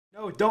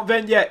Don't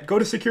vent yet. Go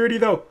to security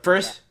though.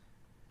 First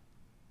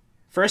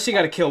you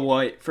gotta kill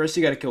White.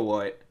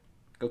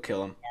 Go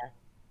kill him. Yeah.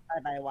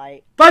 Bye-bye,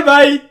 White.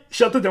 Bye-bye!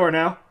 Shut the door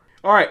now.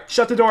 Alright,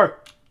 shut the door.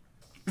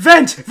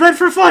 Vent! Vent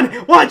for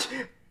fun! Watch!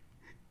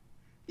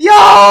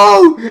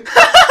 Yo!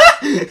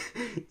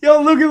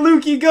 Yo, look at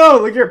Lukey go!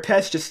 Look at your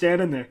pets just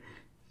standing there.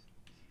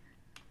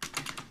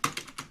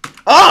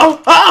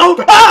 Oh!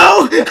 Oh!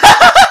 Oh!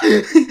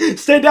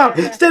 Stay down!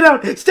 Stay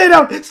down! Stay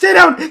down! Stay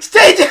down!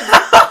 Stay down!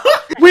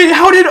 Wait,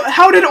 how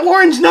did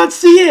Orange not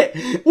see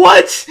it?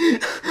 What?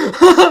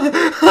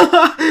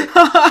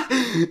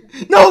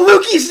 No,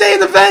 Lukey, stay in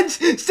the vent!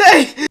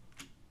 Stay!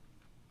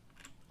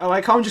 I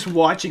like how I'm just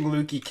watching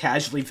Lukey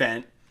casually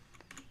vent.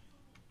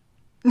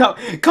 No,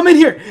 come in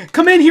here!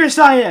 Come in here,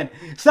 Cyan!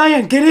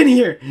 Cyan, get in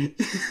here!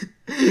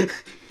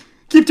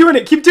 Keep doing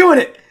it! Keep doing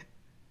it!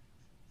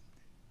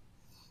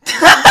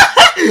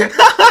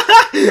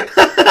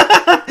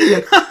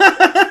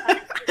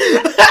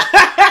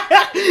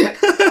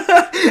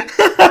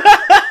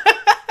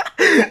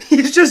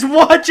 He's just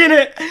watching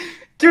it!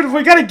 Dude,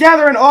 we gotta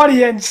gather an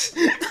audience!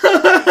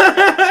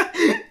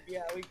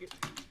 Yeah, we could...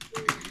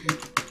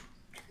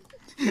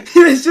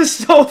 It's just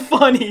so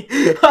funny.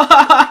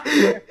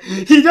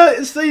 He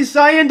does. See,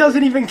 Cyan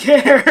doesn't even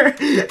care.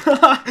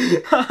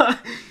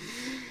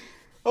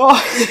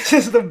 Oh, this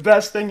is the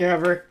best thing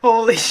ever.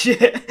 Holy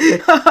shit.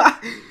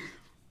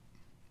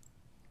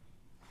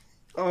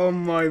 Oh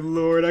my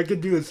lord, I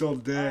could do this all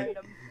day.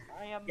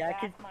 I am Yeah,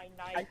 back, my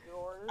knife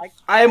yours.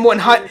 I am one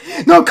hot.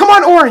 No, come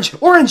on, Orange!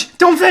 Orange!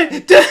 Don't vent! You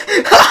could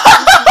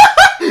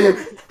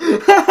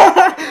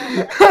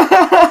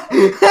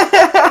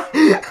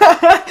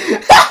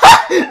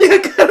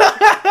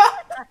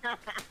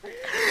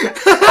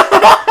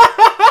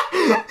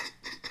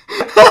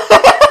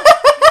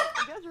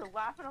You guys are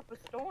laughing up a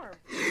storm.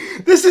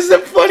 This is the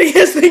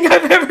funniest thing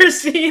I've ever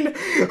seen!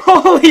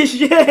 Holy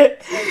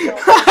shit!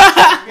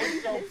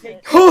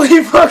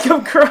 Holy fuck,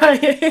 I'm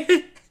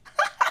crying!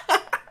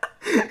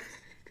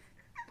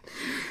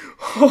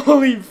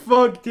 Holy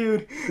fuck,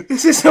 dude.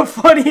 This is the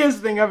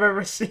funniest thing I've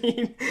ever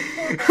seen.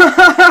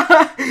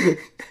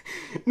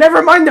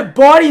 Never mind the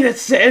body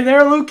that's sitting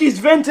there, Lukey's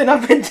venting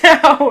up and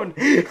down!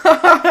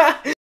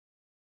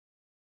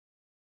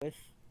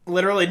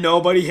 Literally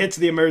nobody hits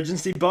the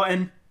emergency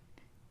button.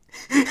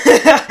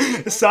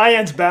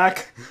 Cyan's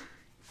back.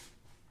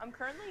 I'm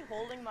currently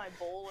holding my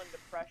bowl in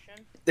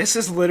depression. This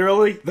is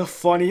literally the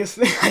funniest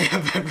thing I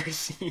have ever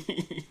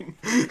seen.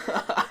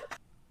 I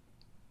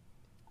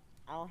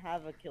don't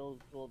have a kill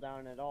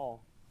cooldown at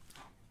all.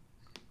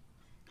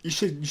 You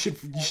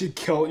should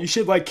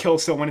kill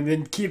someone and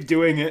then keep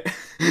doing it.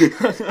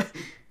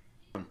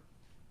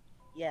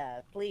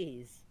 Yeah,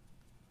 please.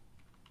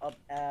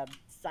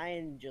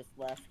 Cyan just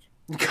left.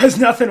 Because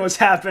nothing was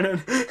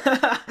happening.